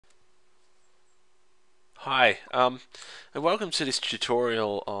Hi, and welcome to this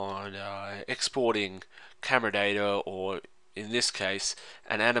tutorial on exporting camera data, or in this case,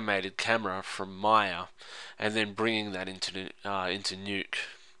 an animated camera from Maya, and then bringing that into Nuke.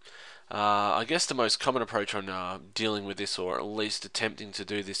 I guess the most common approach on dealing with this, or at least attempting to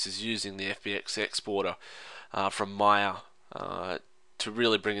do this, is using the FBX exporter from Maya to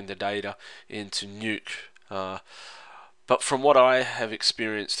really bring in the data into Nuke. But from what I have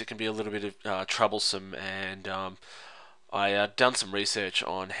experienced, it can be a little bit of troublesome, and I done some research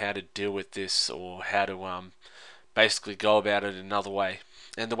on how to deal with this, or how to basically go about it another way.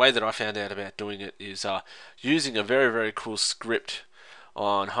 And the way that I found out about doing it is using a very cool script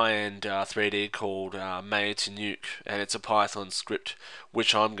on high-end 3D called Maya to Nuke, and it's a Python script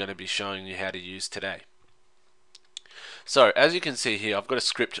which I'm going to be showing you how to use today. So as you can see here, I've got a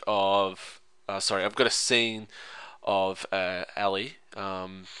script of, I've got a scene of alley,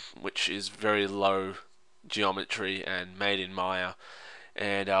 which is very low geometry and made in Maya.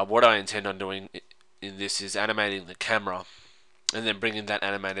 And what I intend on doing in this is animating the camera, and then bringing that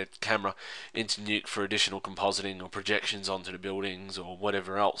animated camera into Nuke for additional compositing or projections onto the buildings or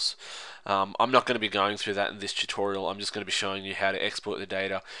whatever else. I'm not going to be going through that in this tutorial. I'm just going to be showing you how to export the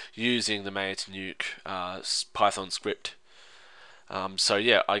data using the Maya to Nuke Python script. So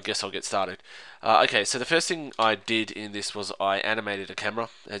yeah, I guess I'll get started. Okay, so the first thing I did in this was I animated a camera.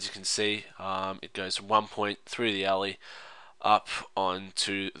 As you can see, it goes from one point through the alley up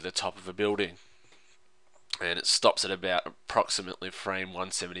onto the top of a building, and it stops at about approximately frame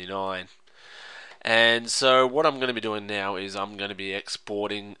 179. And so what I'm going to be doing now is I'm going to be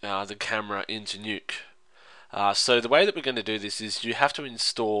exporting the camera into Nuke. So the way that we're going to do this is you have to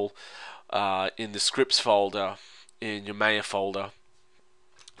install in the scripts folder in your Maya folder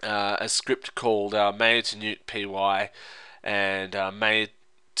a script called Maya to Nuke PY, and Maya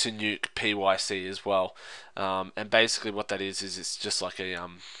to Nuke PYC as well. And basically what that is it's just like a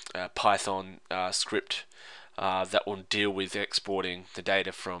Python script that will deal with exporting the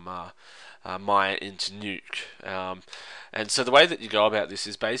data from Maya into Nuke. And so the way that you go about this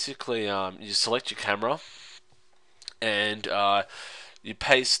is basically you select your camera, and you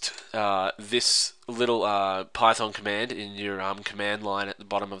paste this little Python command in your command line at the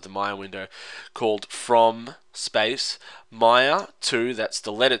bottom of the Maya window, called from space Maya to, that's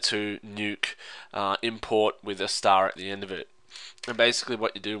the letter 2, Nuke, import with a star at the end of it. And basically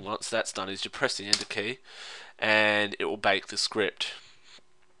what you do once that's done is you press the enter key, and it will bake the script.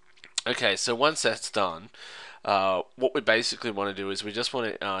 Okay, so once that's done, what we basically want to do is we just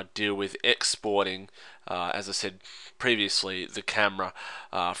want to deal with exporting, as I said previously, the camera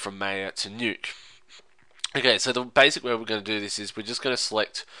from Maya to Nuke. Okay, so the basic way we're going to do this is we're just going to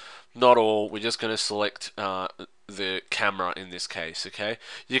select, not all, we're just going to select the camera in this case, okay?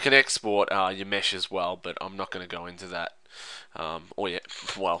 You can export your mesh as well, but I'm not going to go into that.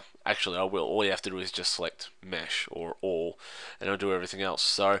 Well, actually I will. All you have to do is just select mesh or all, and it'll do everything else.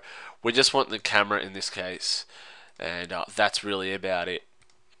 So we just want the camera in this case, and that's really about it.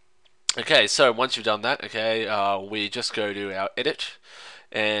 Okay, so once you've done that, okay, we just go to our edit,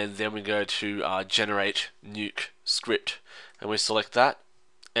 and then we go to generate Nuke script, and we select that,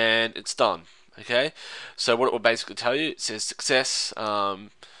 and it's done. Okay, so what it will basically tell you, it says success.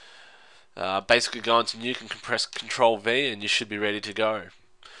 Basically go into Nuke and compress Control V, and you should be ready to go.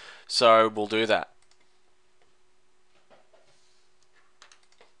 So we'll do that.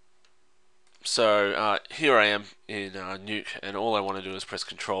 So here I am in Nuke, and all I want to do is press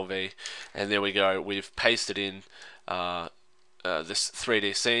Control V, and there we go. We've pasted in this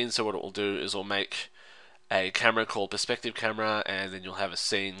 3D scene. So what it will do is it'll make a camera called perspective camera, and then you'll have a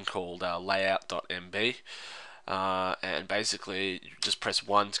scene called layout.mb. And basically you just press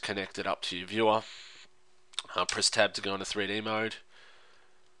 1 to connect it up to your viewer. Press tab to go into 3D mode,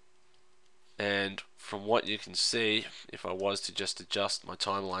 and from what you can see, if I was to just adjust my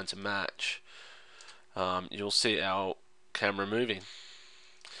timeline to match, you'll see our camera moving.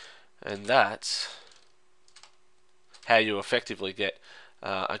 And that's how you effectively get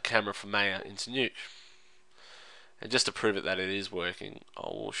a camera from Maya into Nuke. And just to prove it that it is working, I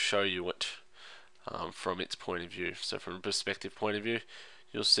will show you it from its point of view. So from a perspective point of view,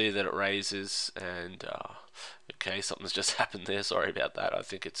 you'll see that it raises, and okay, something's just happened there. Sorry about that. I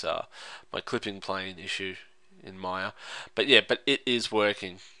think it's my clipping plane issue in Maya. But yeah, but it is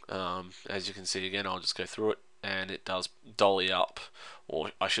working. As you can see again, I'll just go through it, and it does dolly up,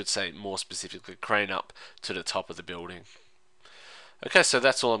 or I should say more specifically crane up to the top of the building. Okay, so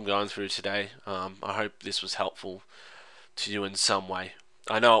that's all I'm going through today. I hope this was helpful to you in some way.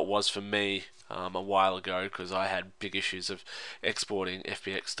 I know it was for me a while ago because I had big issues of exporting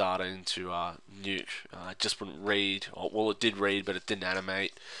FBX data into Nuke. It just wouldn't read. Well, it did read, but it didn't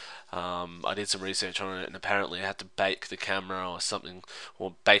animate. I did some research on it, and apparently I had to bake the camera or something,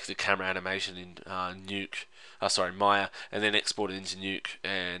 or bake the camera animation in Nuke, sorry, Maya, and then export it into Nuke.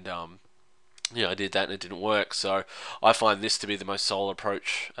 And yeah, I did that and it didn't work. So I find this to be the most solid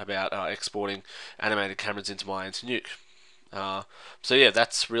approach about exporting animated cameras into Maya into Nuke. So yeah,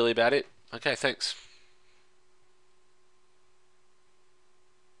 that's really about it. Okay, thanks.